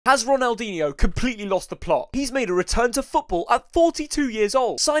Has Ronaldinho completely lost the plot? He's made a return to football at 42 years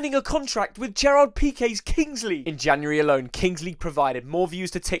old, signing a contract with Gerard Piqué's Kings League. In January alone, Kings League provided more views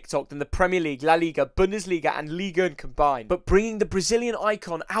to TikTok than the Premier League, La Liga, Bundesliga and Liga 1 combined. But bringing the Brazilian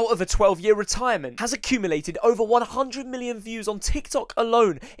icon out of a 12-year retirement has accumulated over 100 million views on TikTok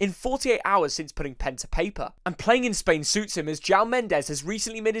alone in 48 hours since putting pen to paper. And playing in Spain suits him, as João Mendes has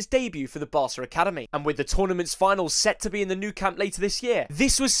recently made his debut for the Barca Academy. And with the tournament's finals set to be in the Nou Camp later this year,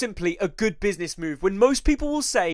 this was simply a good business move when most people will say